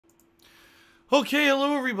Okay,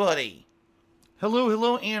 hello everybody.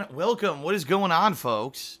 Hello, and welcome. What is going on,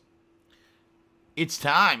 folks? It's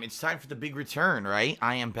time. It's time for the big return, right?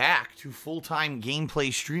 I am back to full-time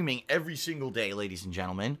gameplay streaming every single day, ladies and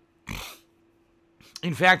gentlemen.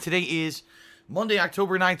 In fact, today is Monday,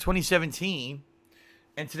 October 9th, 2017,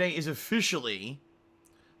 and today is officially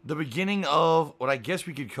the beginning of what I guess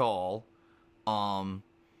we could call the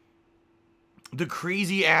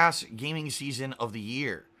crazy-ass gaming season of the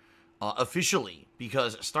year. Officially,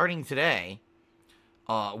 because starting today,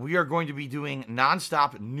 we are going to be doing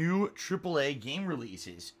non-stop new AAA game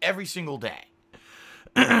releases every single day.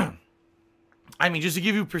 I mean, just to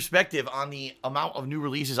give you perspective on the amount of new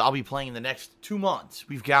releases I'll be playing in the next 2 months,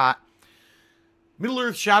 we've got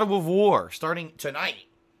Middle-earth: Shadow of War starting tonight.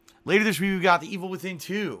 Later this week, we've got The Evil Within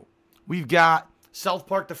 2. We've got South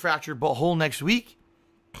Park: The Fractured Butthole next week.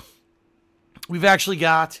 We've actually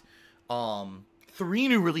got 3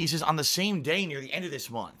 new releases on the same day near the end of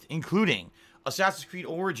this month, including Assassin's Creed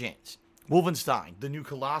Origins, Wolfenstein, The New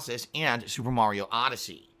Colossus, and Super Mario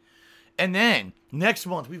Odyssey. And then, next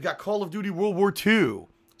month, we've got Call of Duty World War II,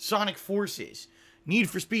 Sonic Forces, Need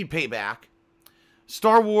for Speed Payback,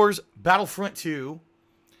 Star Wars Battlefront 2,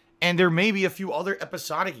 and there may be a few other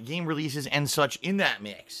episodic game releases and such in that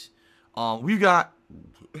mix. We've got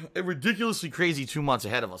a ridiculously crazy 2 months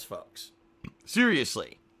ahead of us, folks.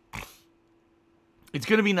 Seriously. It's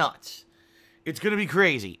going to be nuts. It's going to be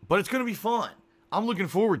crazy, but it's going to be fun. I'm looking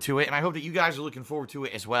forward to it, and I hope that you guys are looking forward to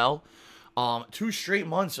it as well. 2 straight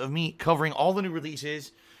months of me covering all the new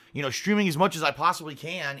releases, you know, streaming as much as I possibly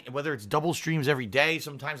can, whether it's double streams every day.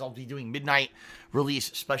 Sometimes I'll be doing midnight release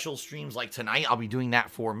special streams like tonight. I'll be doing that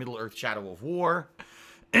for Middle-earth: Shadow of War.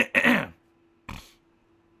 I'm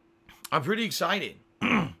pretty excited.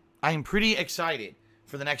 I am pretty excited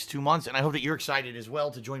for the next 2 months, and I hope that you're excited as well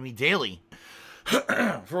to join me daily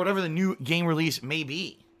for whatever the new game release may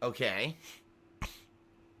be, okay?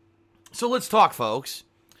 So let's talk, folks.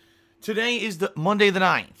 Today is the Monday the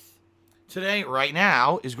 9th. Today, right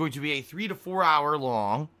now, is going to be a 3 to 4 hour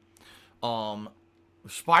long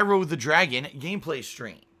Spyro the Dragon gameplay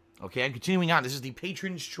stream. Okay, I'm continuing on. This is the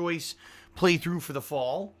Patron's Choice playthrough for the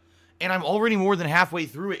fall, and I'm already more than halfway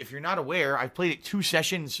through it. If you're not aware, I've played it 2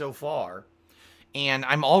 sessions so far, and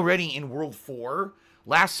I'm already in World 4.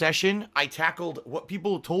 Last session, I tackled what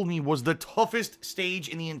people told me was the toughest stage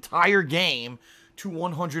in the entire game to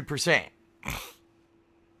 100%.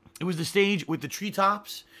 It was the stage with the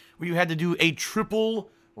treetops, where you had to do a triple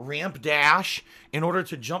ramp dash in order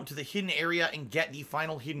to jump to the hidden area and get the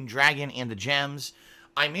final hidden dragon and the gems.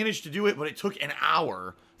 I managed to do it, but it took an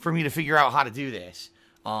hour for me to figure out how to do this.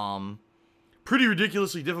 Pretty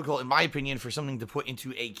ridiculously difficult, in my opinion, for something to put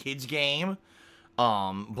into a kid's game.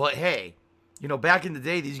 But hey, you know, back in the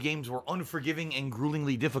day, these games were unforgiving and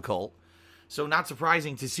gruelingly difficult. So not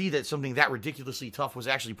surprising to see that something that ridiculously tough was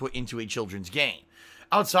actually put into a children's game.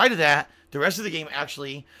 Outside of that, the rest of the game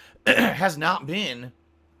actually has not been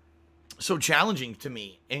so challenging to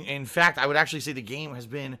me. In fact, I would actually say the game has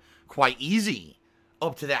been quite easy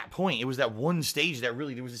up to that point. It was that one stage that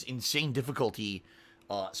really, there was this insane difficulty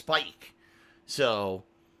spike. So,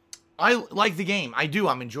 I like the game. I do.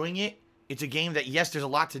 I'm enjoying it. It's a game that, yes, there's a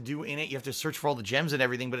lot to do in it. You have to search for all the gems and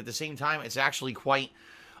everything, but at the same time, it's actually quite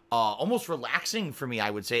almost relaxing for me, I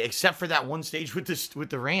would say. Except for that one stage with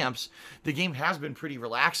the ramps, the game has been pretty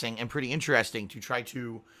relaxing and pretty interesting to try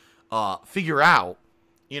to figure out,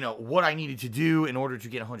 you know, what I needed to do in order to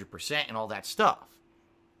get 100% and all that stuff.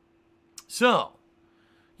 So,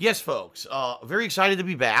 yes, folks, very excited to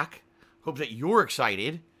be back. Hope that you're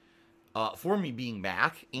excited for me being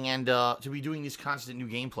back and to be doing this constant new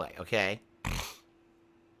gameplay, okay?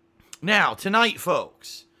 Now, tonight,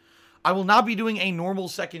 folks, I will not be doing a normal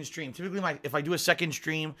second stream. Typically, if I do a second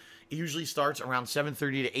stream, it usually starts around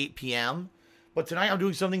 7:30 to 8 p.m. But tonight, I'm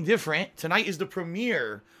doing something different. Tonight is the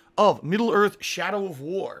premiere of Middle-earth: Shadow of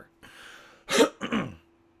War. And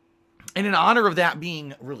in honor of that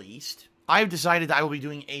being released, I've decided that I will be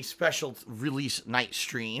doing a special release night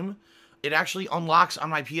stream. It actually unlocks on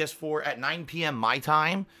my PS4 at 9 p.m. my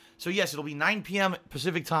time. So yes, it'll be 9 p.m.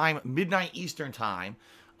 Pacific time, midnight Eastern time.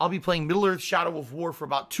 I'll be playing Middle-earth: Shadow of War for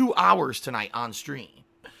about 2 hours tonight on stream.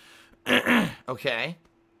 Okay.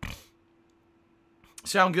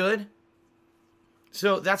 Sound good?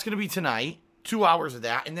 So that's going to be tonight. 2 hours of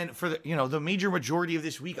that. And then for the major majority of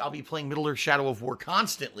this week, I'll be playing Middle-earth: Shadow of War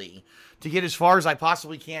constantly to get as far as I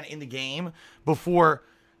possibly can in the game before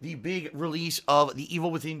the big release of The Evil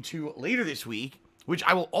Within 2 later this week, which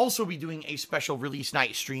I will also be doing a special release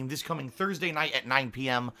night stream this coming Thursday night at 9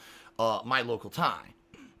 p.m. My local time.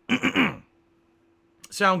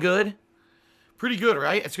 Sound good? Pretty good,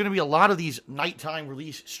 right? It's going to be a lot of these nighttime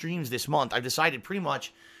release streams this month. I've decided pretty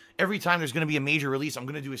much every time there's going to be a major release, I'm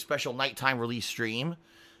going to do a special nighttime release stream.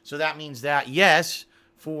 So that means that, yes,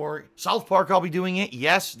 for South Park, I'll be doing it.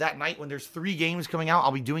 Yes, that night when there's 3 games coming out,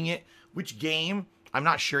 I'll be doing it. Which game? I'm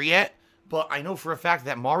not sure yet. But I know for a fact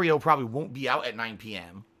that Mario probably won't be out at 9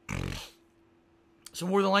 p.m. So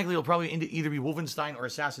more than likely, it'll probably either be Wolfenstein or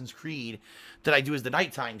Assassin's Creed that I do as the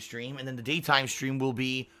nighttime stream. And then the daytime stream will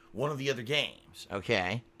be one of the other games,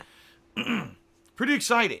 okay? Pretty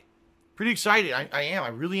excited. Pretty excited. I am. I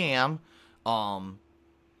really am.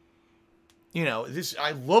 You know,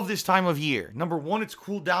 I love this time of year. Number one, it's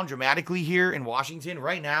cooled down dramatically here in Washington.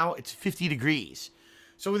 Right now, it's 50 degrees.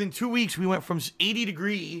 So within 2 weeks, we went from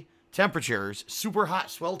 80-degree temperatures, super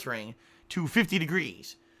hot, sweltering, to 50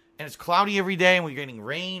 degrees. And it's cloudy every day, and we're getting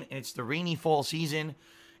rain, and it's the rainy fall season.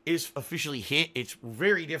 Is officially hit. It's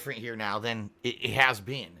very different here now than it has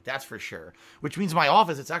been. That's for sure. Which means my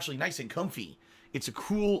office, it's actually nice and comfy. It's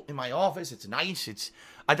cool in my office. It's nice.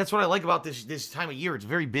 That's what I like about this time of year. It's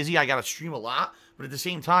very busy. I got to stream a lot. But at the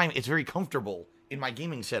same time, it's very comfortable in my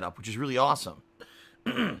gaming setup, which is really awesome.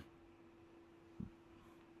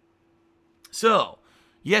 So,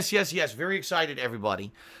 yes. Very excited,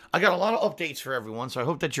 everybody. I got a lot of updates for everyone. So I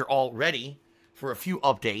hope that you're all ready for a few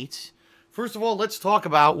updates. First of all, let's talk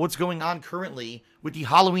about what's going on currently with the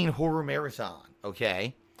Halloween Horror Marathon,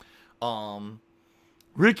 okay?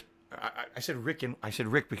 Rick, I said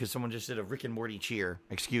Rick because someone just did a Rick and Morty cheer.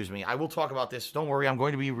 Excuse me. I will talk about this. Don't worry, I'm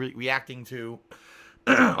going to be reacting to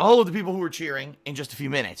all of the people who are cheering in just a few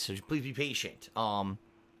minutes, so please be patient.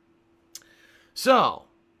 So,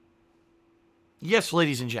 yes,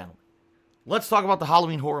 ladies and gentlemen, let's talk about the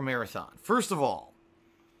Halloween Horror Marathon. First of all,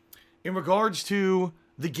 in regards to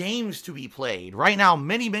the games to be played. Right now,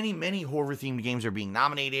 many horror-themed games are being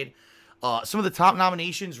nominated. Some of the top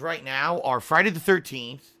nominations right now are Friday the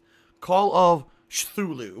 13th, Call of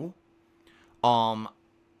Cthulhu, Night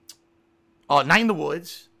in the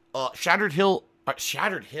Woods, Shattered Hill,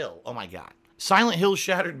 oh my god, Silent Hill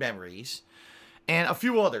Shattered Memories, and a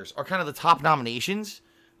few others are kind of the top nominations,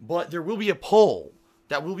 but there will be a poll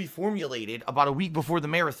that will be formulated about a week before the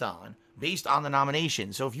marathon, based on the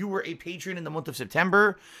nomination. So if you were a patron in the month of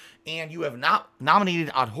September and you have not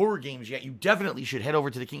nominated on horror games yet, you definitely should head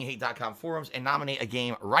over to the kinghate.com forums and nominate a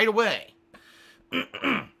game right away.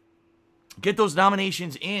 Get those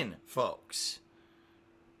nominations in, folks.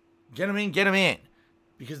 Get them in.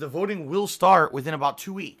 Because the voting will start within about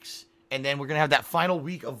 2 weeks. And then we're going to have that final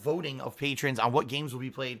week of voting of patrons on what games will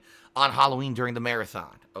be played on Halloween during the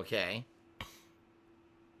marathon. Okay?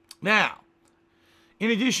 Now,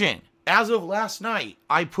 in addition, as of last night,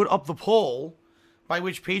 I put up the poll by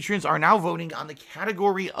which patrons are now voting on the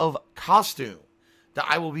category of costume that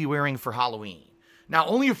I will be wearing for Halloween. Now,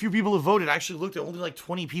 only a few people have voted. I actually looked at only like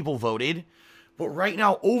 20 people voted. But right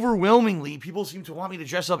now, overwhelmingly, people seem to want me to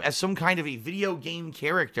dress up as some kind of a video game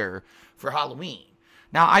character for Halloween.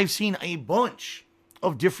 Now, I've seen a bunch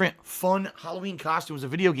of different fun Halloween costumes of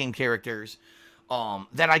video game characters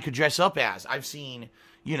that I could dress up as. I've seen,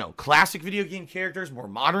 you know, classic video game characters, more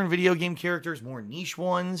modern video game characters, more niche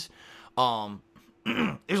ones.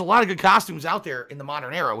 There's a lot of good costumes out there in the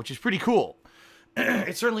modern era, which is pretty cool.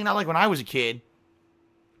 It's certainly not like when I was a kid,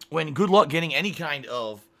 when good luck getting any kind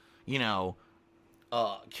of, you know,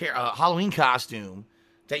 Halloween costume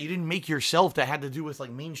that you didn't make yourself that had to do with,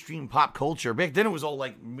 like, mainstream pop culture. Back then it was all,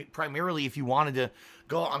 like, primarily if you wanted to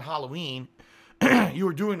go out on Halloween, you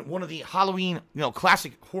were doing one of the Halloween, you know,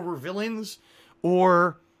 classic horror villains,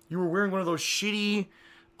 or you were wearing one of those shitty,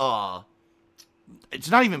 it's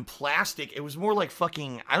not even plastic, it was more like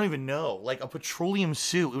fucking, I don't even know, like a petroleum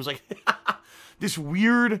suit. It was like this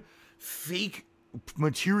weird fake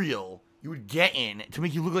material you would get in to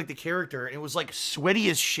make you look like the character, and it was like sweaty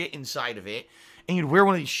as shit inside of it, and you'd wear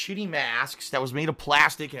one of these shitty masks that was made of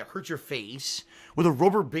plastic and it hurt your face, with a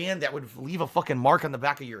rubber band that would leave a fucking mark on the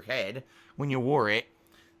back of your head when you wore it.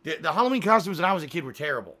 The Halloween costumes when I was a kid were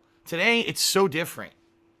terrible. Today, it's so different.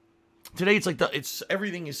 Today, it's like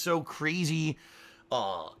everything is so crazy,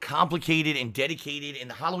 complicated and dedicated, and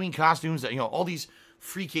the Halloween costumes that, you know, all these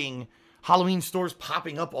freaking Halloween stores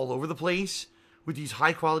popping up all over the place with these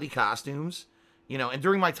high quality costumes, you know, and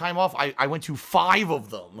during my time off, I went to 5 of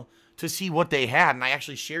them to see what they had, and I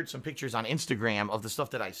actually shared some pictures on Instagram of the stuff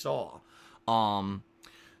that I saw.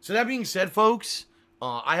 So that being said, folks,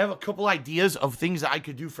 I have a couple ideas of things that I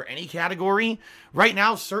could do for any category. Right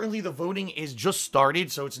now, certainly the voting is just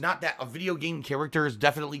started, so it's not that a video game character is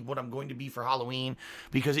definitely what I'm going to be for Halloween,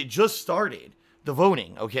 because it just started, the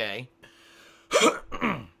voting, okay?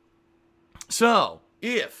 So,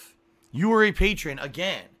 if you are a patron,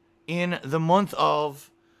 again, in the month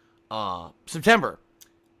of September.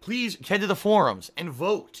 Please head to the forums and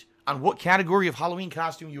vote on what category of Halloween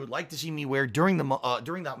costume you would like to see me wear during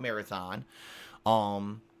that marathon.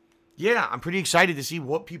 Yeah, I'm pretty excited to see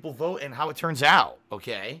what people vote and how it turns out.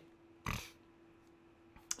 Okay.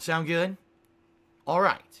 Sound good? All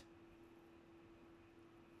right.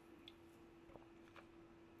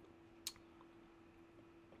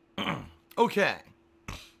 Okay.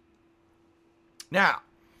 Now,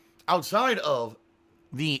 outside of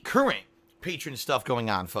the current patron stuff going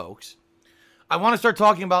on, folks, I want to start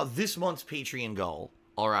talking about this month's Patreon goal,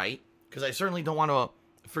 all right? Because I certainly don't want to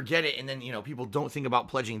forget it and then, people don't think about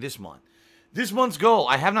pledging this month. This month's goal,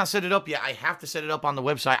 I have not set it up yet. I have to set it up on the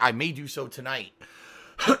website. I may do so tonight.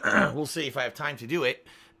 We'll see if I have time to do it.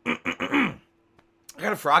 I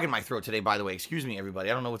got a frog in my throat today, by the way. Excuse me, everybody.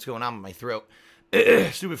 I don't know what's going on with my throat.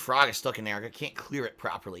 Stupid frog is stuck in there. I can't clear it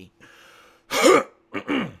properly.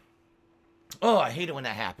 Oh, I hate it when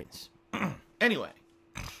that happens. Anyway,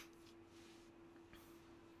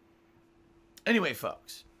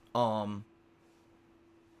 folks. Now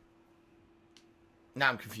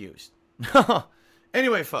I'm confused.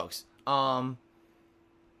 Anyway, folks.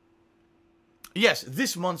 Yes,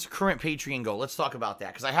 this month's current Patreon goal. Let's talk about that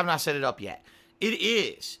because I have not set it up yet. It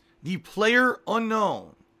is the Player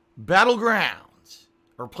Unknown Battlegrounds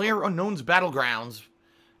or Player Unknown's Battlegrounds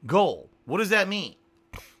goal. What does that mean?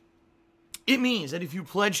 It means that if you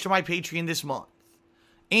pledge to my Patreon this month,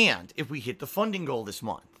 and if we hit the funding goal this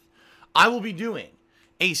month, I will be doing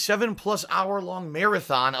a 7+ hour long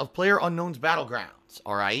marathon of Player Unknown's Battlegrounds.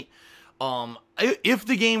 All right. If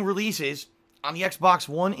the game releases on the Xbox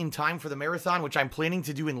One in time for the marathon, which I'm planning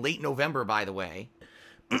to do in late November, by the way,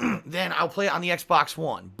 then I'll play it on the Xbox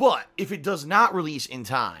One. But if it does not release in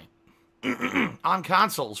time on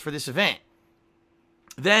consoles for this event,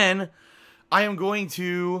 then I am going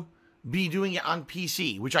to be doing it on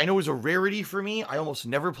PC, which I know is a rarity for me. I almost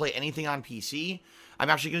never play anything on PC. I'm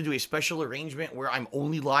actually going to do a special arrangement where I'm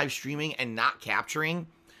only live streaming and not capturing,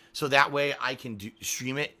 so that way I can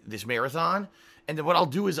stream it, this marathon. And then what I'll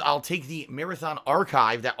do is I'll take the marathon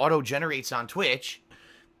archive that auto-generates on Twitch,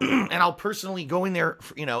 and I'll personally go in there,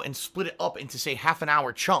 and split it up into, say,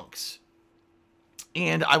 half-an-hour chunks.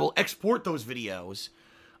 And I will export those videos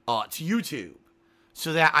to YouTube,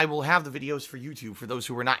 so that I will have the videos for YouTube for those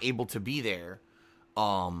who were not able to be there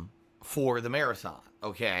for the marathon,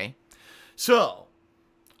 okay? So,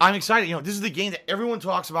 I'm excited. This is the game that everyone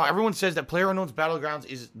talks about. Everyone says that PlayerUnknown's Battlegrounds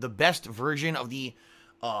is the best version of the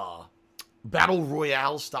Battle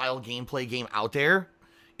Royale style gameplay game out there.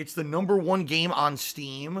 It's the #1 game on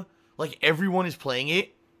Steam. Like, everyone is playing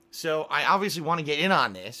it. So, I obviously want to get in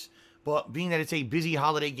on this. But being that it's a busy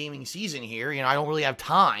holiday gaming season here, I don't really have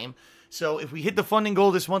time. So if we hit the funding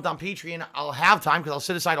goal this month on Patreon, I'll have time because I'll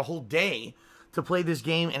set aside a whole day to play this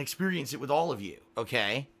game and experience it with all of you,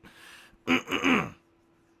 okay?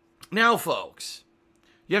 Now, folks,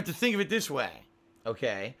 you have to think of it this way,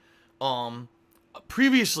 okay?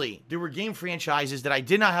 Previously, there were game franchises that I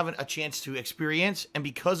did not have a chance to experience, and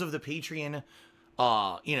because of the Patreon,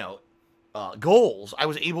 goals, I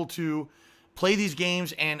was able to play these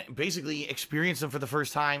games and basically experience them for the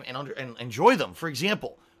first time and enjoy them. For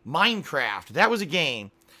example, Minecraft. That was a game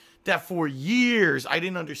that for years I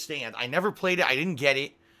didn't understand. I never played it. I didn't get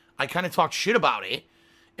it. I kind of talked shit about it.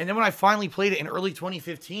 And then when I finally played it in early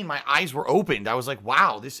 2015, my eyes were opened. I was like,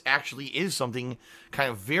 wow, this actually is something kind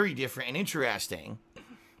of very different and interesting.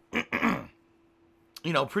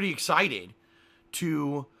 Pretty excited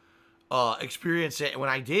to experience it when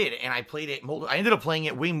I did. And I played it. I ended up playing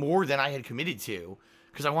it way more than I had committed to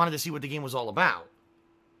because I wanted to see what the game was all about.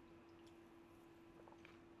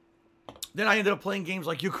 Then I ended up playing games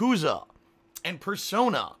like Yakuza and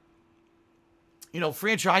Persona.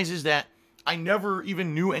 Franchises that I never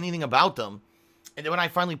even knew anything about them. And then when I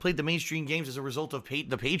finally played the mainstream games as a result of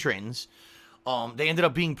the patrons, they ended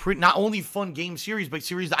up being not only fun game series, but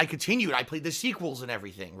series that I continued. I played the sequels and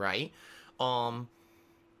everything, right? So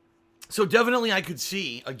definitely I could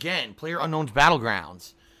see, again, PlayerUnknown's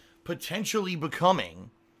Battlegrounds potentially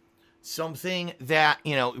becoming something that,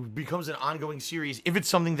 becomes an ongoing series if it's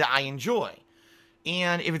something that I enjoy.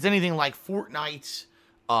 And if it's anything like Fortnite's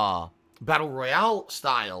Battle Royale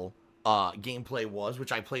style gameplay was,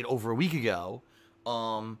 which I played over a week ago,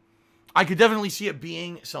 I could definitely see it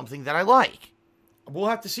being something that I like. We'll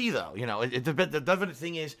have to see, though. The definite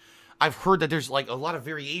thing is, I've heard that there's like a lot of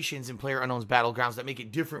variations in PlayerUnknown's Battlegrounds that make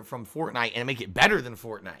it different from Fortnite and make it better than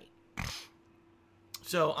Fortnite.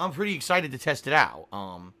 So I'm pretty excited to test it out.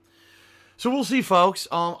 So we'll see, folks.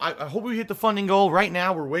 I hope we hit the funding goal. Right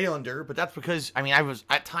now, we're way under, but that's because, I mean, I was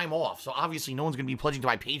at time off, so obviously no one's going to be pledging to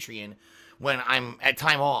my Patreon when I'm at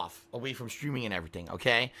time off, away from streaming and everything,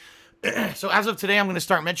 okay? So as of today, I'm going to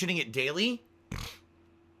start mentioning it daily.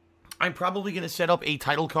 I'm probably going to set up a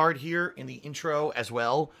title card here in the intro as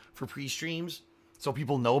well for pre-streams, so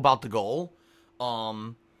people know about the goal.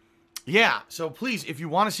 Yeah, so please, if you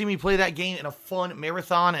want to see me play that game in a fun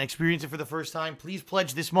marathon and experience it for the first time, please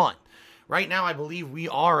pledge this month. Right now, I believe we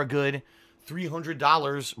are a good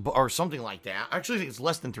 $300 or something like that. Actually, I think it's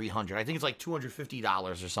less than $300. I think it's like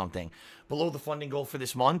 $250 or something below the funding goal for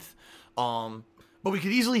this month. But we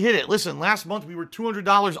could easily hit it. Listen, last month we were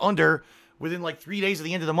 $200 under within like 3 days of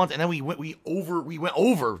the end of the month, and then we went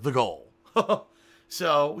over the goal.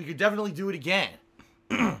 So we could definitely do it again.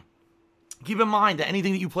 Keep in mind that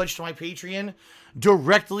anything that you pledge to my Patreon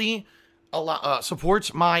directly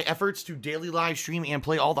supports my efforts to daily live stream and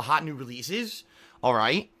play all the hot new releases. All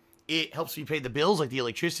right. It helps me pay the bills like the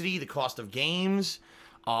electricity, the cost of games,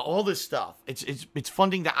 all this stuff. It's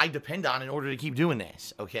funding that I depend on in order to keep doing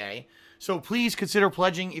this. Okay. So please consider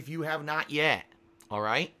pledging if you have not yet. All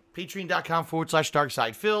right.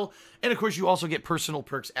 Patreon.com/DarksidePhil. And of course, you also get personal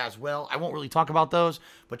perks as well. I won't really talk about those,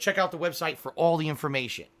 but check out the website for all the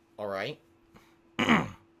information. All right.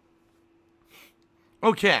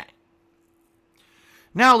 Okay.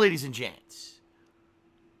 Now, ladies and gents,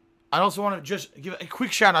 I also want to just give a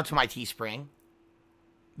quick shout out to my Teespring,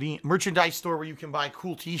 the merchandise store where you can buy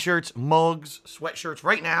cool t-shirts, mugs, sweatshirts.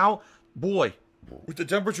 Right now, boy, with the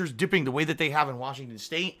temperatures dipping the way that they have in Washington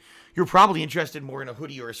State, you're probably interested more in a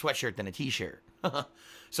hoodie or a sweatshirt than a t-shirt.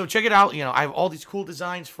 So check it out. You know, I have all these cool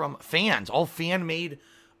designs from fans, all fan-made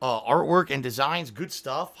artwork and designs, good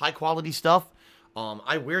stuff, high-quality stuff.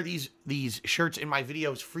 I wear these shirts in my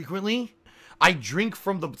videos frequently. I drink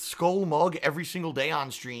from the Skull mug every single day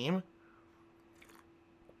on stream.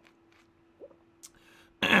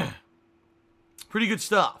 Pretty good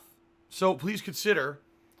stuff. So please consider,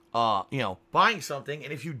 buying something.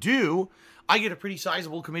 And if you do, I get a pretty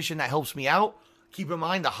sizable commission that helps me out. Keep in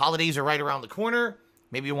mind, the holidays are right around the corner.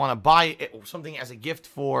 Maybe you want to buy something as a gift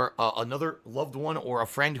for another loved one or a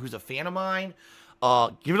friend who's a fan of mine.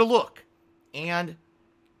 Give it a look. And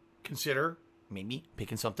consider maybe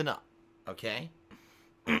picking something up. Okay?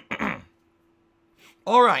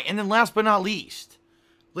 All right. And then last but not least,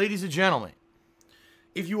 ladies and gentlemen,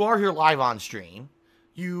 if you are here live on stream,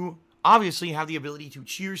 you obviously have the ability to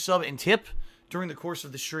cheer, sub, and tip during the course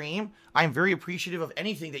of the stream. I am very appreciative of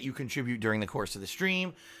anything that you contribute during the course of the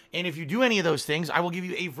stream. And if you do any of those things, I will give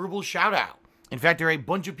you a verbal shout out. In fact, there are a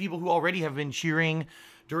bunch of people who already have been cheering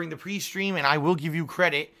during the pre-stream, and I will give you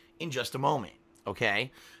credit in just a moment.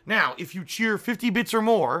 Okay? Now, if you cheer 50 bits or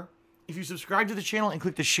more, if you subscribe to the channel and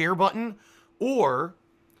click the share button, or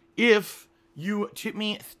if you tip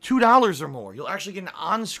me $2 or more, you'll actually get an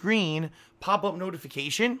on-screen pop-up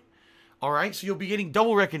notification. All right? So you'll be getting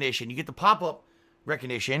double recognition. You get the pop-up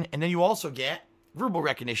recognition, and then you also get verbal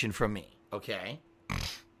recognition from me. Okay?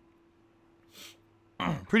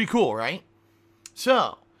 Pretty cool, right?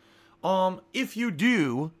 So, if you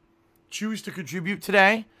do choose to contribute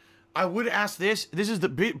today, I would ask this. This is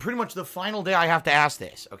pretty much the final day I have to ask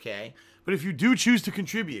this, okay? But if you do choose to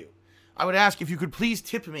contribute, I would ask if you could please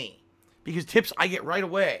tip me, because tips I get right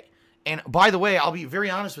away. And by the way, I'll be very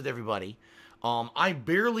honest with everybody. I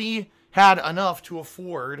barely had enough to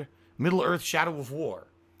afford Middle-earth Shadow of War.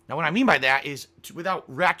 Now, what I mean by that is without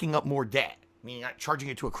racking up more debt, meaning not charging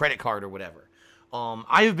it to a credit card or whatever.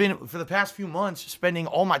 I have been, for the past few months, spending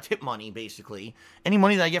all my tip money, basically, any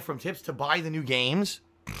money that I get from tips to buy the new games.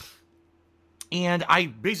 And I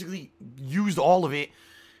basically used all of it,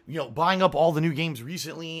 buying up all the new games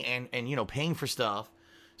recently and paying for stuff.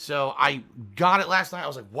 So I got it last night. I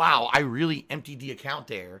was like, wow, I really emptied the account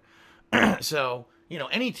there. So,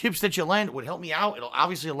 any tips that you lend would help me out. It'll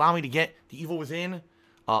obviously allow me to get The Evil Within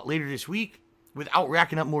later this week without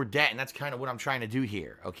racking up more debt. And that's kind of what I'm trying to do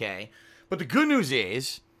here, okay? But the good news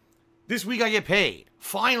is, this week I get paid.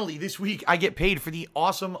 Finally, this week I get paid for the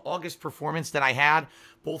awesome August performance that I had,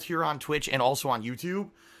 both here on Twitch and also on YouTube.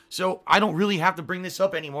 So I don't really have to bring this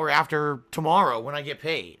up anymore after tomorrow when I get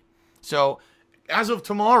paid. So as of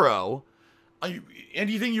tomorrow,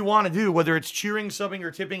 anything you want to do, whether it's cheering, subbing,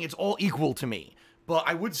 or tipping, it's all equal to me. But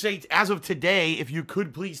I would say, as of today, if you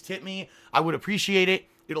could please tip me, I would appreciate it.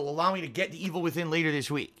 It'll allow me to get The Evil Within later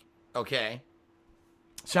this week. Okay?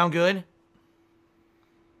 Sound good?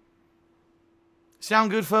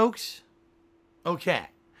 Sound good, folks? Okay.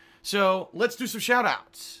 So, let's do some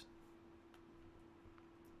shout-outs.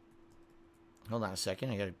 Hold on a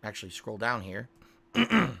second. I gotta actually scroll down here.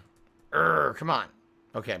 Come on.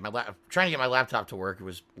 Okay, trying to get my laptop to work. It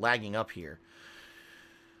was lagging up here.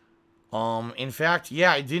 In fact,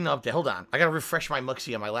 yeah, I didn't update. Hold on. I got to refresh my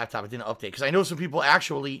Muxie on my laptop. I didn't update because I know some people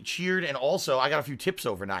actually cheered, and also I got a few tips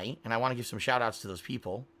overnight, and I want to give some shout-outs to those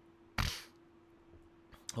people.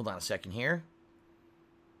 Hold on a second here.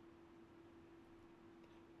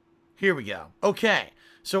 Here we go. Okay,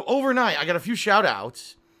 so overnight, I got a few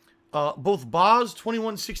shout-outs. Both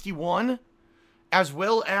Boz2161 as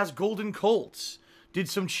well as Golden Colts did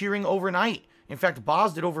some cheering overnight. In fact,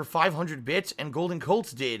 Boz did over 500 bits, and Golden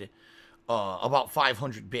Colts did about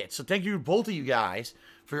 500 bits. So thank you to both of you guys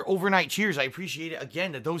for your overnight cheers. I appreciate it.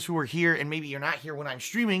 Again, that those who are here, and maybe you're not here when I'm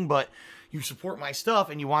streaming, but you support my stuff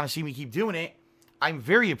and you want to see me keep doing it, I'm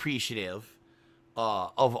very appreciative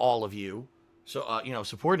of all of you. So, you know,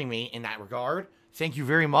 supporting me in that regard. Thank you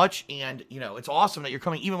very much. And, you know, it's awesome that you're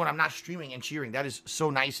coming even when I'm not streaming and cheering. That is so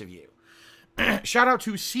nice of you. Shout out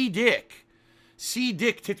to C. Dick. C.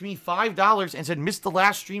 Dick tipped me $5 and said, missed the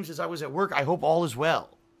last stream since I was at work. I hope all is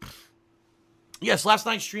well. Yes, last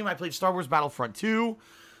night's stream, I played Star Wars Battlefront 2,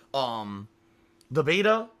 the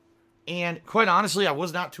beta, and quite honestly, I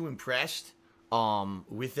was not too impressed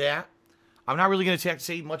with that. I'm not really going to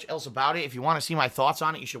say much else about it. If you want to see my thoughts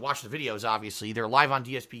on it, you should watch the videos, obviously. They're live on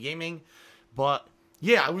DSPGaming, but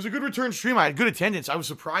yeah, it was a good return stream. I had good attendance. I was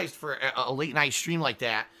surprised for a late-night stream like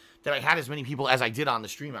that I had as many people as I did on the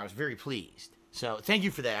stream. I was very pleased. So, thank you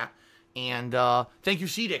for that, and thank you,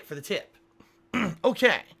 C-Dick, for the tip.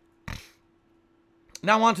 Okay.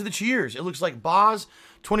 Now on to the cheers. It looks like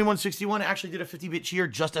Boz2161 actually did a 50-bit cheer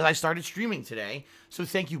just as I started streaming today. So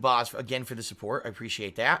thank you, Boz, again for the support. I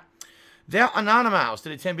appreciate that. That Anonymous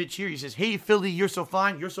did a 10-bit cheer. He says, hey, Philly, you're so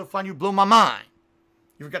fine. You're so fine, you blow my mind.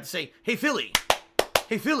 You forgot to say, hey, Philly.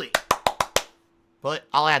 Hey, Philly. But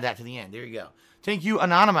I'll add that to the end. There you go. Thank you,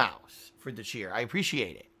 Anonymous, for the cheer. I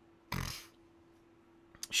appreciate it.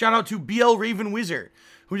 Shout out to BL Raven Wizard,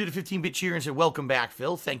 who did a 15-bit cheer and said, welcome back,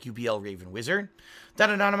 Phil. Thank you, BL Raven Wizard. That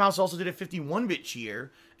Anonymous also did a 51-bit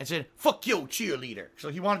cheer and said, fuck yo, cheerleader. So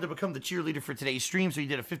he wanted to become the cheerleader for today's stream, so he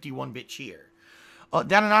did a 51-bit cheer.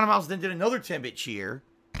 That Anonymous then did another 10-bit cheer.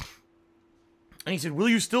 And he said, will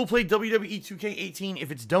you still play WWE 2K18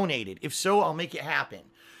 if it's donated? If so, I'll make it happen.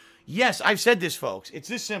 Yes, I've said this, folks. It's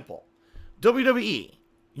this simple. WWE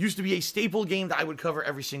used to be a staple game that I would cover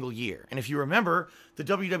every single year. And if you remember, the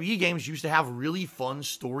WWE games used to have really fun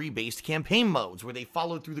story-based campaign modes where they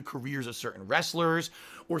followed through the careers of certain wrestlers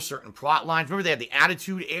or certain plot lines. Remember, they had the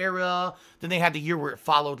Attitude Era. Then they had the year where it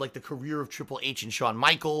followed like the career of Triple H and Shawn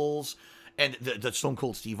Michaels and the Stone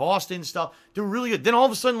Cold Steve Austin stuff. They were really good. Then all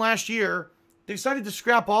of a sudden last year, they decided to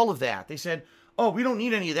scrap all of that. They said, oh, we don't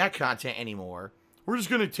need any of that content anymore. We're just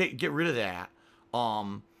going to get rid of that.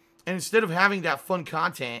 And instead of having that fun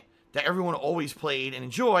content that everyone always played and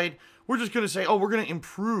enjoyed, we're just going to say, oh, we're going to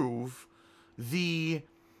improve the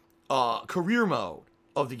career mode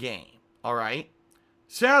of the game. All right?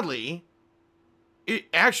 Sadly, it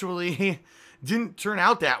actually didn't turn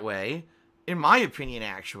out that way, in my opinion,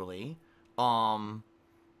 actually.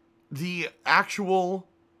 The actual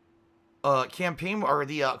campaign or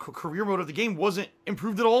the career mode of the game wasn't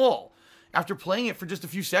improved at all. After playing it for just a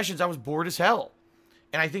few sessions, I was bored as hell.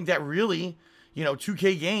 And I think that really, you know,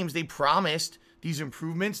 2K Games, they promised these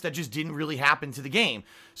improvements that just didn't really happen to the game.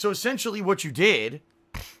 So essentially what you did,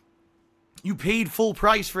 you paid full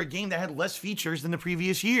price for a game that had less features than the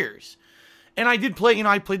previous years. And I did play, you know,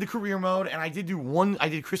 I played the career mode, and I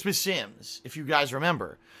did Christmas Sims, if you guys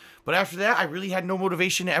remember. But after that, I really had no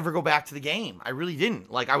motivation to ever go back to the game. I really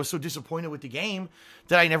didn't. Like, I was so disappointed with the game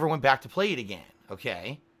that I never went back to play it again,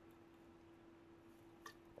 okay?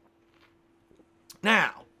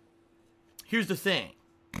 Now, here's the thing.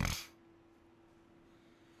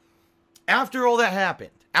 After all that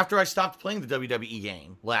happened, after I stopped playing the WWE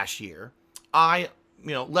game last year, I,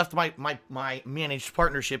 you know, left my managed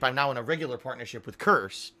partnership. I'm now in a regular partnership with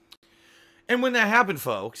Curse. And when that happened,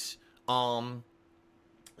 folks,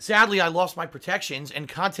 sadly, I lost my protections, and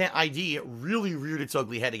Content ID really reared its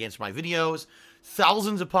ugly head against my videos.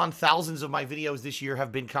 Thousands upon thousands of my videos this year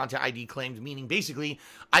have been Content ID claimed, meaning basically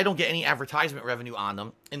I don't get any advertisement revenue on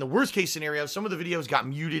them. In the worst case scenario, some of the videos got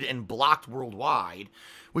muted and blocked worldwide,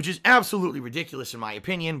 which is absolutely ridiculous in my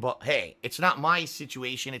opinion, but hey, it's not my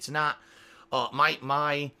situation. It's not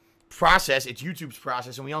my process. It's YouTube's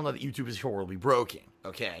process, and we all know that YouTube is horribly broken,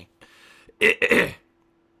 okay?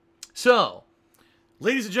 So,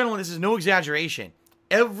 ladies and gentlemen, this is no exaggeration.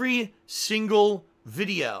 Every single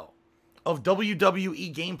video of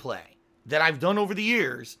WWE gameplay that I've done over the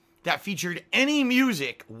years that featured any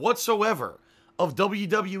music whatsoever of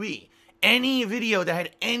WWE, any video that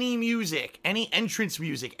had any music, any entrance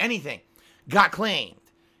music, anything, got claimed.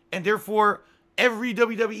 And therefore, every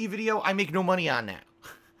WWE video, I make no money on now.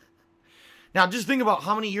 Now, just think about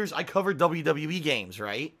how many years I covered WWE games,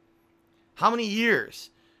 right? How many years?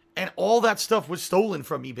 And all that stuff was stolen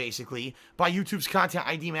from me, basically, by YouTube's Content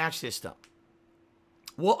ID match system.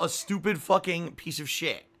 What a stupid fucking piece of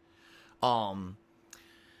shit.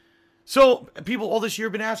 So, people all this year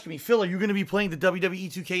have been asking me, Phil, are you going to be playing the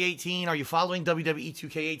WWE 2K18? Are you following WWE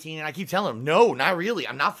 2K18? And I keep telling them, no, not really.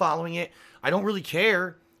 I'm not following it. I don't really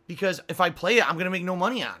care, because if I play it, I'm going to make no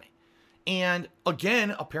money on it. And,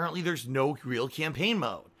 again, apparently there's no real campaign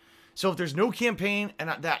mode. So, if there's no campaign, and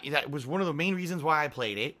that was one of the main reasons why I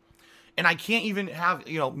played it, and I can't even have,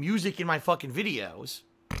 music in my fucking videos,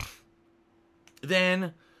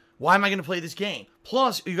 then why am I going to play this game?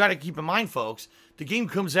 Plus, you got to keep in mind, folks, the game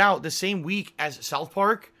comes out the same week as South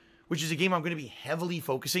Park, which is a game I'm going to be heavily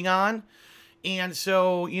focusing on. And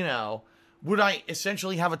so, would I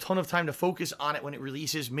essentially have a ton of time to focus on it when it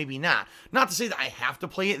releases? Maybe not. Not to say that I have to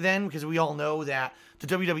play it then, because we all know that the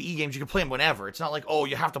WWE games, you can play them whenever. It's not like, oh,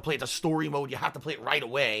 you have to play the story mode, you have to play it right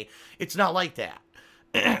away. It's not like that.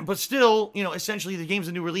 But still, essentially the game's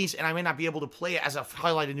a new release, and I may not be able to play it as a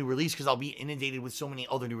highlighted new release because I'll be inundated with so many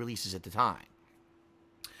other new releases at the time.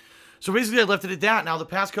 So basically, I left it at that. Now, the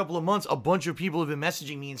past couple of months, a bunch of people have been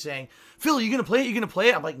messaging me and saying, Phil, are you going to play it? Are you going to play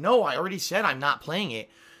it? I'm like, no, I already said I'm not playing it.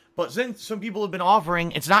 But since some people have been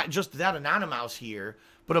offering, it's not just that Anonymous here,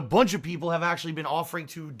 but a bunch of people have actually been offering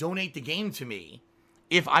to donate the game to me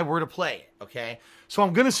if I were to play it, okay? So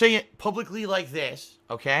I'm going to say it publicly like this,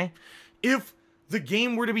 okay? If the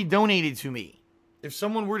game were to be donated to me, if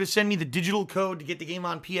someone were to send me the digital code to get the game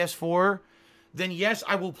on PS4, then yes,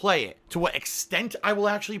 I will play it. To what extent I will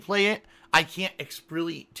actually play it, I can't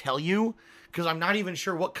really tell you, because I'm not even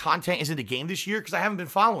sure what content is in the game this year, because I haven't been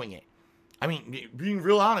following it. I mean, being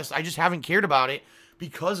real honest, I just haven't cared about it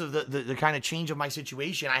because of the kind of change of my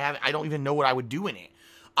situation. I don't even know what I would do in it.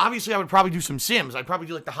 Obviously, I would probably do some Sims. I'd probably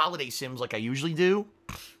do like the holiday Sims like I usually do.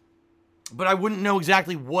 But I wouldn't know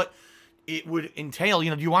exactly what it would entail. Do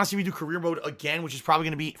you want to see me do career mode again, which is probably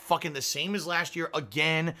going to be fucking the same as last year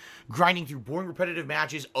again, grinding through boring repetitive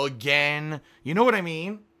matches again. You know what I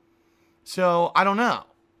mean? So, I don't know.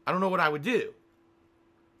 I don't know what I would do.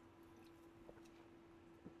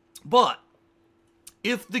 But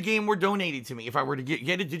if the game were donated to me, if I were to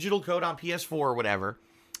get a digital code on PS4 or whatever,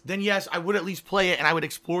 then yes, I would at least play it and I would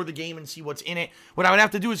explore the game and see what's in it. What I would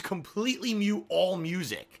have to do is completely mute all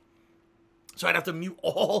music. So I'd have to mute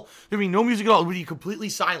all, there'd be no music at all. It would be completely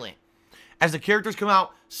silent. As the characters come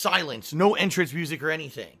out, silence. No entrance music or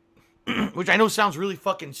anything. Which I know sounds really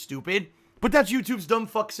fucking stupid, but that's YouTube's dumb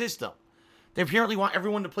fuck system. They apparently want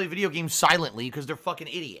everyone to play video games silently because they're fucking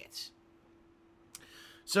idiots.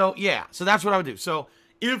 So, yeah. So that's what I would do. So,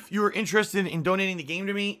 if you're interested in donating the game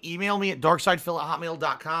to me, email me at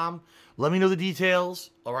darksidephil@hotmail.com. Let me know the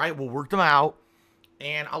details. All right? We'll work them out.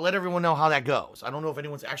 And I'll let everyone know how that goes. I don't know if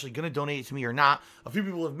anyone's actually going to donate it to me or not. A few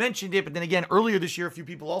people have mentioned it, but then again, earlier this year, a few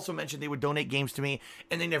people also mentioned they would donate games to me,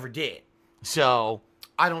 and they never did. So,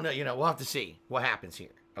 I don't know. We'll have to see what happens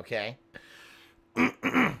here. Okay?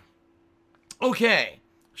 Okay.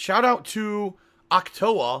 Shout out to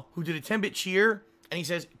Octoa, who did a 10-bit cheer, and he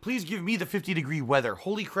says, please give me the 50-degree weather.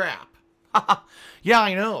 Holy crap. Yeah,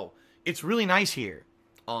 I know. It's really nice here.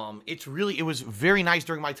 It was very nice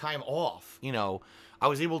during my time off. I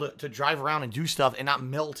was able to drive around and do stuff and not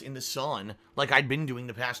melt in the sun like I'd been doing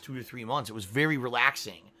the past 2 to 3 months. It was very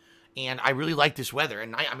relaxing. And I really like this weather. At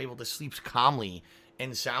night, I'm able to sleep calmly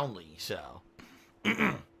and soundly. So,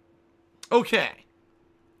 okay.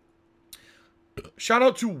 Shout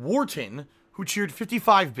out to Wharton, who cheered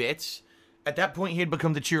 55 bits. At that point, he had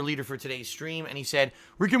become the cheerleader for today's stream, and he said,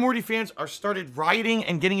 Rick and Morty fans are started rioting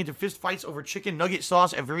and getting into fistfights over chicken nugget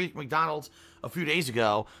sauce at various McDonald's a few days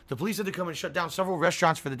ago. The police had to come and shut down several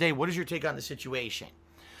restaurants for the day. What is your take on the situation?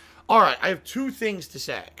 All right, I have two things to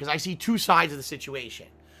say, because I see two sides of the situation.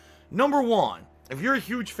 Number one, if you're a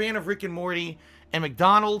huge fan of Rick and Morty, and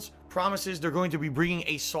McDonald's promises they're going to be bringing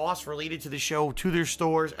a sauce related to the show to their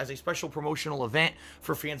stores as a special promotional event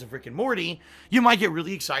for fans of Rick and Morty, you might get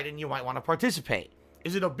really excited and you might want to participate.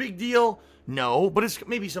 Is it a big deal? No, but it's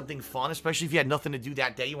maybe something fun, especially if you had nothing to do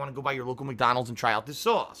that day. You want to go by your local McDonald's and try out this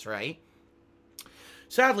sauce, right?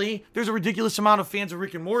 Sadly, there's a ridiculous amount of fans of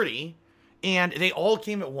Rick and Morty, and they all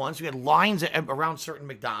came at once. We had lines around certain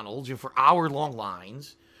McDonald's, for hour-long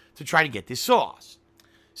lines, to try to get this sauce.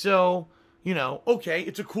 So, okay,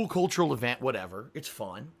 it's a cool cultural event, whatever. It's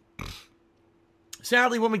fun.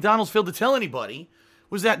 Sadly, what McDonald's failed to tell anybody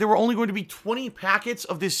was that there were only going to be 20 packets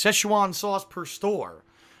of this Szechuan sauce per store.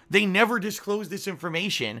 They never disclosed this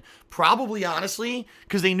information, probably, honestly,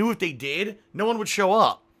 because they knew if they did, no one would show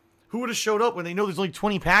up. Who would have showed up when they know there's only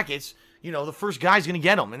 20 packets? You know, the first guy's going to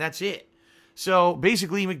get them, and that's it. So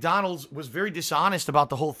basically, McDonald's was very dishonest about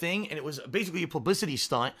the whole thing, and it was basically a publicity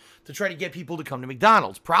stunt to try to get people to come to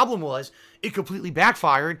McDonald's. Problem was, it completely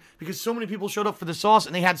backfired because so many people showed up for the sauce,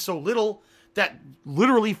 and they had so little that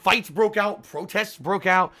literally fights broke out, protests broke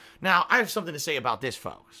out. Now, I have something to say about this,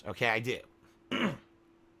 folks. Okay, I do.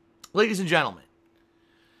 Ladies and gentlemen,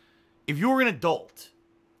 if you're an adult,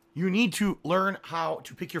 you need to learn how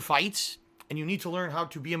to pick your fights, and you need to learn how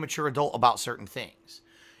to be a mature adult about certain things.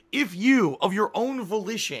 If you, of your own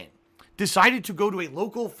volition, decided to go to a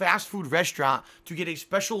local fast food restaurant to get a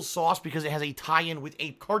special sauce because it has a tie-in with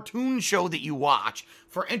a cartoon show that you watch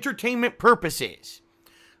for entertainment purposes,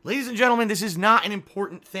 ladies and gentlemen, this is not an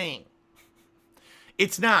important thing.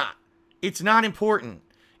 It's not. It's not important.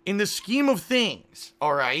 In the scheme of things,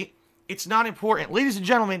 all right? It's not important. Ladies and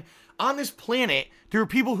gentlemen, on this planet, there are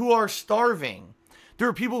people who are starving. There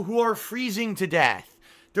are people who are freezing to death.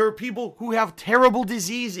 There are people who have terrible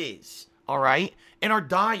diseases, all right, and are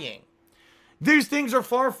dying. These things are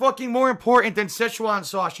far fucking more important than Szechuan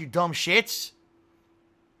sauce, you dumb shits.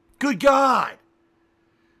 Good God.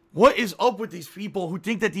 What is up with these people who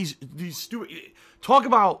think that these stupid... Talk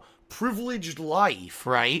about privileged life,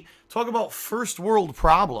 right? Talk about first world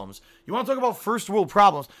problems. You want to talk about first world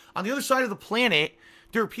problems? On the other side of the planet,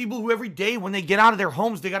 there are people who every day when they get out of their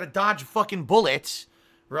homes, they got to dodge fucking bullets,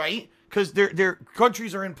 right? Because their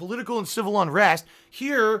countries are in political and civil unrest.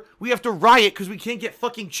 Here, we have to riot because we can't get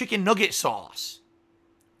fucking chicken nugget sauce.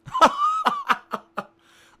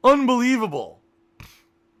 Unbelievable.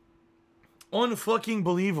 Unfucking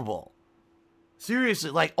believable. Seriously,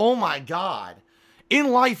 like, oh my God.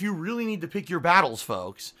 In life, you really need to pick your battles,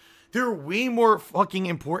 folks. There are way more fucking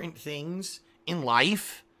important things in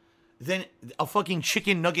life than a fucking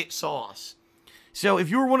chicken nugget sauce. So if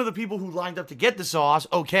you were one of the people who lined up to get the sauce,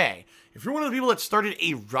 okay. If you're one of the people that started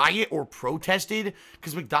a riot or protested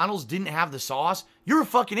because McDonald's didn't have the sauce, you're a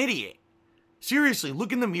fucking idiot. Seriously,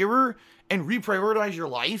 look in the mirror and reprioritize your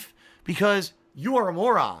life because you are a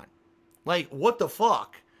moron. Like, what the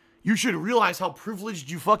fuck? You should realize how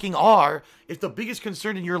privileged you fucking are if the biggest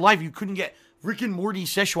concern in your life you couldn't get Rick and Morty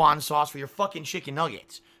Szechuan sauce for your fucking chicken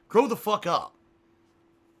nuggets. Grow the fuck up.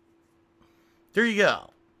 There you go.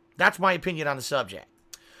 That's my opinion on the subject.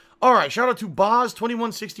 All right, shout out to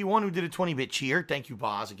Boz2161 who did a 20-bit cheer. Thank you,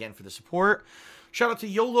 Boz, again for the support. Shout out to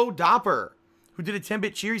YOLO Dopper who did a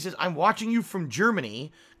 10-bit cheer. He says, I'm watching you from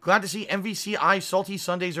Germany. Glad to see MVCI Salty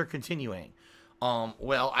Sundays are continuing.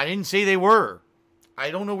 Well, I didn't say they were. I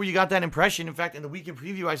don't know where you got that impression. In fact, in the weekend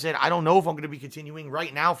preview, I said, I don't know if I'm going to be continuing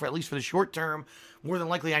right now for at least for the short term. More than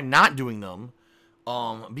likely, I'm not doing them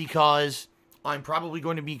because I'm probably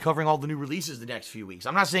going to be covering all the new releases the next few weeks.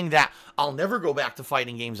 I'm not saying that I'll never go back to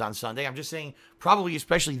fighting games on Sunday. I'm just saying probably,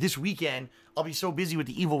 especially this weekend, I'll be so busy with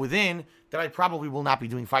The Evil Within that I probably will not be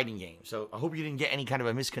doing fighting games. So I hope you didn't get any kind of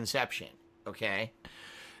a misconception, okay?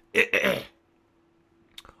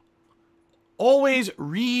 Always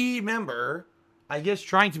remember, I guess,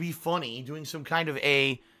 trying to be funny, doing some kind of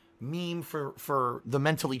a meme for the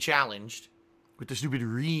mentally challenged with the stupid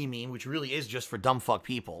meme, which really is just for dumb fuck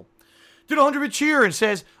people. Did a 100-bit cheer and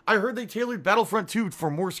says, I heard they tailored Battlefront 2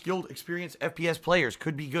 for more skilled, experienced FPS players.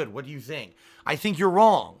 Could be good. What do you think? I think you're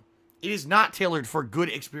wrong. It is not tailored for good,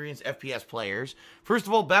 experienced FPS players. First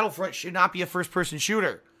of all, Battlefront should not be a first-person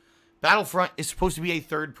shooter. Battlefront is supposed to be a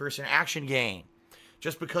third-person action game.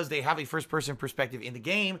 Just because they have a first-person perspective in the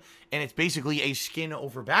game, and it's basically a skin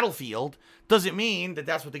over Battlefield, doesn't mean that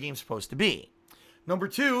that's what the game's supposed to be. Number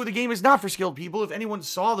two, the game is not for skilled people. If anyone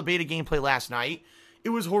saw the beta gameplay last night, it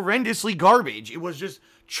was horrendously garbage. It was just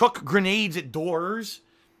chuck grenades at doors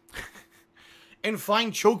and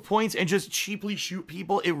find choke points and just cheaply shoot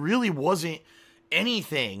people. It really wasn't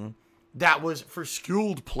anything that was for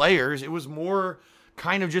skilled players. It was more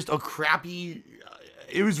kind of just a crappy...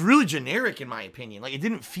 It was really generic, in my opinion. Like, it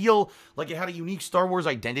didn't feel like it had a unique Star Wars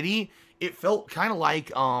identity. It felt kind of like,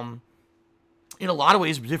 in a lot of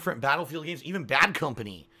ways, different Battlefield games, even Bad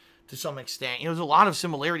Company, to some extent. You know, there's a lot of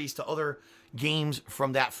similarities to other games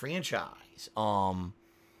from that franchise. So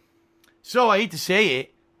I hate to say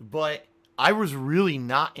it, but I was really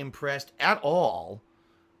not impressed at all,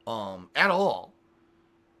 in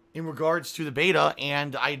regards to the beta,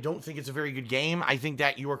 and I don't think it's a very good game. I think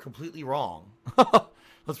that you are completely wrong.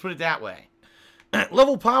 Let's put it that way.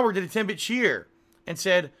 Level Power did a 10-bit cheer and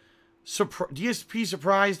said, DSP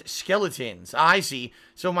surprised skeletons. I see.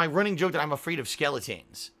 So my running joke that I'm afraid of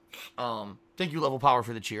skeletons. Thank you, Level Power,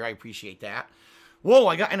 for the cheer. I appreciate that. Whoa,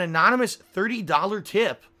 I got an anonymous $30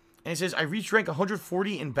 tip. And it says, I reached rank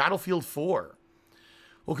 140 in Battlefield 4.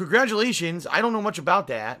 Well, congratulations. I don't know much about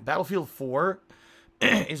that. Battlefield 4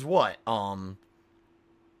 is what? Was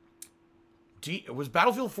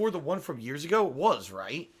Battlefield 4 the one from years ago? It was,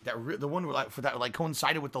 right? The one for that like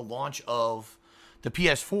coincided with the launch of the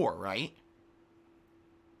PS4, right?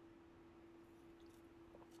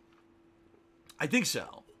 I think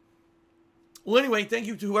so. Well, anyway, thank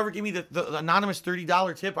you to whoever gave me the anonymous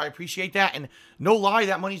 $30 tip. I appreciate that. And no lie,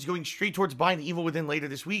 that money's going straight towards buying The Evil Within later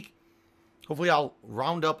this week. Hopefully I'll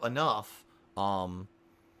round up enough to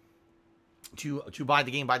buy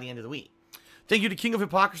the game by the end of the week. Thank you to King of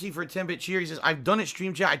Hypocrisy for a 10-bit cheer. He says, I've done it,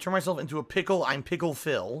 stream chat. I turned myself into a pickle. I'm Pickle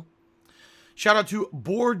Phil. Shout out to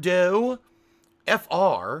Bordeaux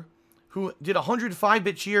FR, who did a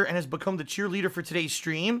 105-bit cheer and has become the cheerleader for today's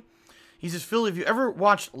stream. He says, Phil, if you ever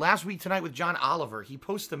watched Last Week Tonight with John Oliver, he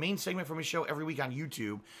posts the main segment from his show every week on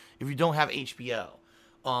YouTube if you don't have HBO.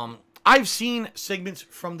 I've seen segments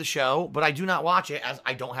from the show, but I do not watch it as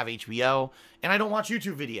I don't have HBO, and I don't watch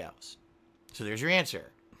YouTube videos. So there's your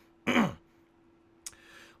answer.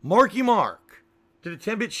 Marky Mark did a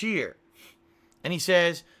 10-bit cheer, and he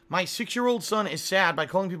says, my 6-year-old son is sad by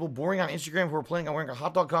calling people boring on Instagram who are planning on wearing a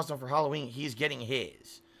hot dog costume for Halloween. He is getting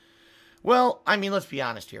his. Well, I mean, let's be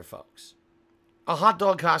honest here, folks. A hot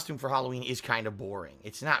dog costume for Halloween is kind of boring.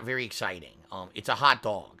 It's not very exciting. It's a hot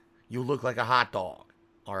dog. You look like a hot dog,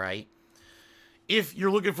 all right? If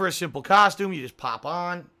you're looking for a simple costume, you just pop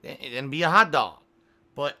on and be a hot dog.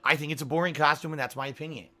 But I think it's a boring costume, and that's my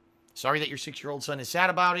opinion. Sorry that your 6-year-old son is sad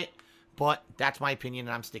about it, but that's my opinion,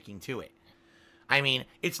 and I'm sticking to it. I mean,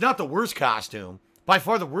 it's not the worst costume. By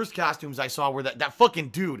far, the worst costumes I saw were that fucking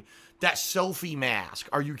dude, that selfie mask.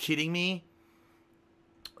 Are you kidding me?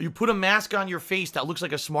 You put a mask on your face that looks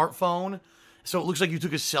like a smartphone, so it looks like you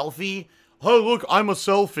took a selfie. Oh, look, I'm a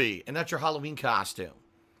selfie. And that's your Halloween costume.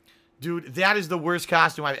 Dude, that is the worst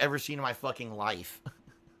costume I've ever seen in my fucking life.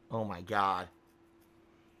 Oh, my God.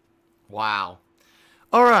 Wow.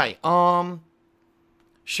 All right,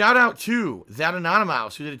 shout out to that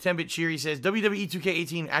Anonymous who did a 10-bit cheer. He says, WWE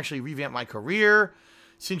 2K18 actually revamped my career.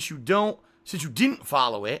 Since you didn't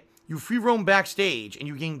follow it, you free roam backstage and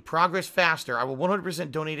you gain progress faster. I will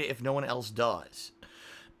 100% donate it if no one else does.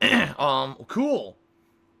 Cool.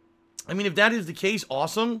 I mean, if that is the case,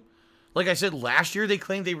 awesome. Like I said, last year they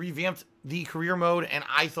claimed they revamped the career mode and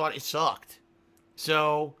I thought it sucked.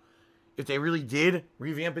 So, if they really did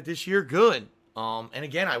revamp it this year, good. And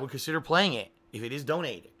again, I would consider playing it if it is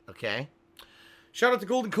donated, okay? Shout out to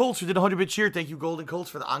Golden Colts who did a 100-bit cheer. Thank you, Golden Colts,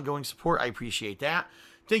 for the ongoing support. I appreciate that.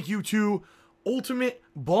 Thank you to Ultimate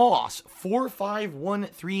Boss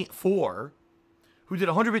 45134 who did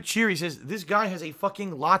a 100-bit cheer. He says, this guy has a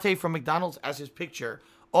fucking latte from McDonald's as his picture.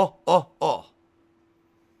 Oh.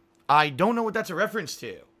 I don't know what that's a reference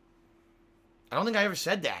to. I don't think I ever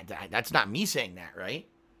said that. That's not me saying that, right?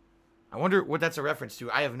 I wonder what that's a reference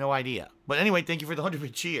to. I have no idea. But anyway, thank you for the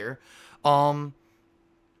 100-bit cheer.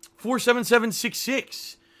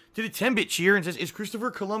 47766 did a 10-bit cheer and says, is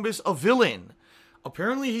Christopher Columbus a villain?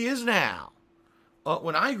 Apparently he is now.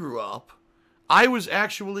 When I grew up, I was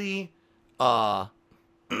actually, I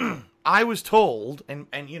was told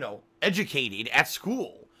and you know, educated at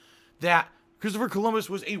school that Christopher Columbus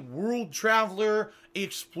was a world traveler, an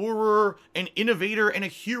explorer, an innovator, and a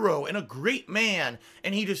hero, and a great man.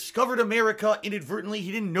 And he discovered America inadvertently.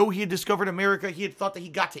 He didn't know he had discovered America. He had thought that he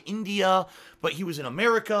got to India, but he was in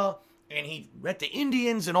America, and he met the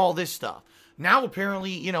Indians and all this stuff. Now,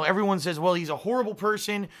 apparently, you know, everyone says, well, he's a horrible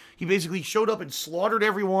person. He basically showed up and slaughtered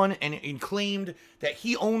everyone and claimed that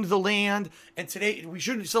he owned the land. And today, we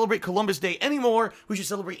shouldn't celebrate Columbus Day anymore. We should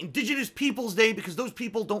celebrate Indigenous Peoples Day because those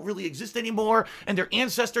people don't really exist anymore. And their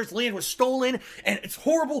ancestors' land was stolen. And it's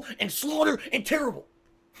horrible and slaughter and terrible.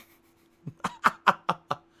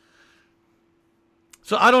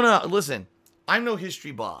 So, I don't know. Listen, I'm no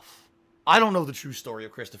history buff. I don't know the true story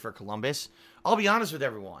of Christopher Columbus. I'll be honest with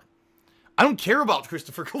everyone. I don't care about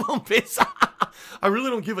Christopher Columbus. I really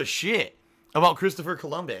don't give a shit about Christopher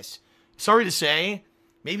Columbus. Sorry to say,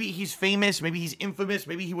 maybe he's famous, maybe he's infamous,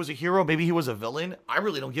 maybe he was a hero, maybe he was a villain. I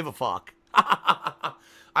really don't give a fuck. I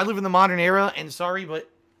live in the modern era, and sorry, but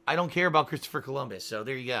I don't care about Christopher Columbus, so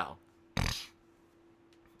there you go.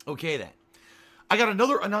 Okay, then. I got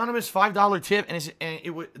another anonymous $5 tip, and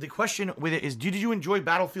the question with it is, did you enjoy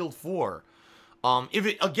Battlefield 4? If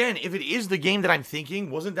it is the game that I'm thinking,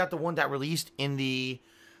 wasn't that the one that released in the,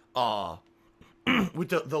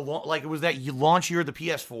 with like it was that launch year of the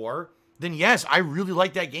PS4? Then yes, I really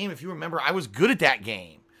liked that game. If you remember, I was good at that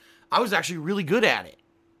game. I was actually really good at it.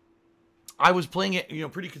 I was playing it, you know,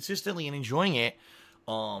 pretty consistently and enjoying it.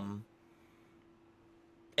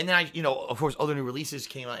 And then of course, other new releases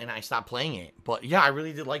came out and I stopped playing it. But yeah, I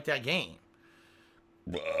really did like that game.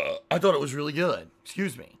 I thought it was really good.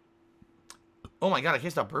 Excuse me. Oh my god, I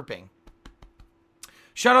can't stop burping.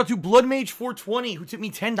 Shout out to BloodMage420 who tipped me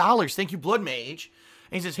 $10. Thank you, BloodMage.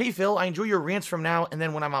 And he says, hey, Phil, I enjoy your rants from now and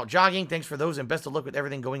then when I'm out jogging. Thanks for those and best of luck with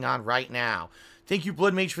everything going on right now. Thank you,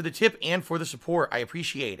 BloodMage, for the tip and for the support. I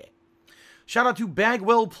appreciate it. Shout out to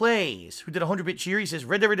Bagwell Plays, who did a 100-bit cheer. He says,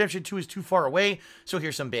 Red Dead Redemption 2 is too far away, so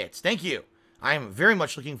here's some bits. Thank you. I am very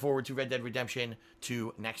much looking forward to Red Dead Redemption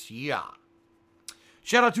 2 next year.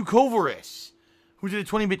 Shout out to Kovorus, who did a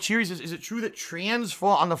 20-bit cheer. He says, is it true that trans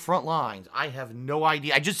fought on the front lines? I have no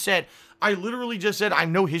idea. I literally just said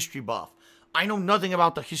I'm no history buff. I know nothing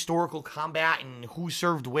about the historical combat and who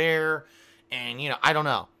served where, and, I don't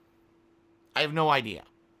know. I have no idea.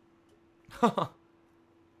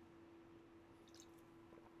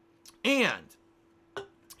 And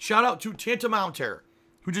shout out to Tantamounter,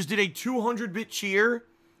 who just did a 200-bit cheer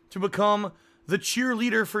to become the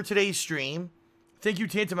cheerleader for today's stream. Thank you,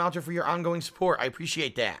 Tantamounter, for your ongoing support. I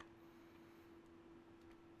appreciate that.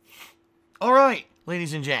 All right,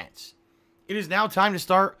 ladies and gents. It is now time to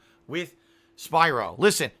start with Spyro.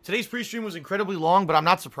 Listen, today's pre-stream was incredibly long, but I'm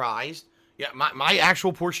not surprised. Yeah, my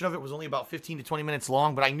actual portion of it was only about 15 to 20 minutes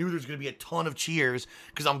long, but I knew there's going to be a ton of cheers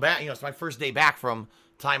because I'm back. It's my first day back from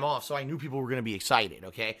time off, so I knew people were going to be excited,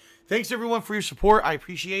 okay? Thanks, everyone, for your support. I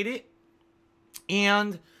appreciate it.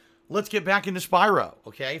 And let's get back into Spyro,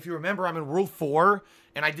 okay? If you remember, I'm in World 4,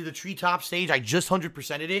 and I did the treetop stage. I just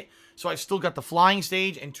 100%ed it, so I've still got the flying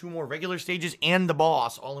stage and 2 more regular stages and the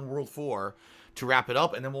boss all in World 4 to wrap it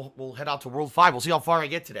up, and then we'll head out to World 5. We'll see how far I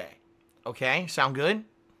get today. Okay? Sound good?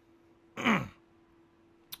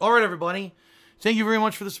 All right, everybody. Thank you very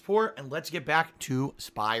much for the support, and let's get back to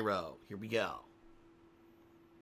Spyro. Here we go.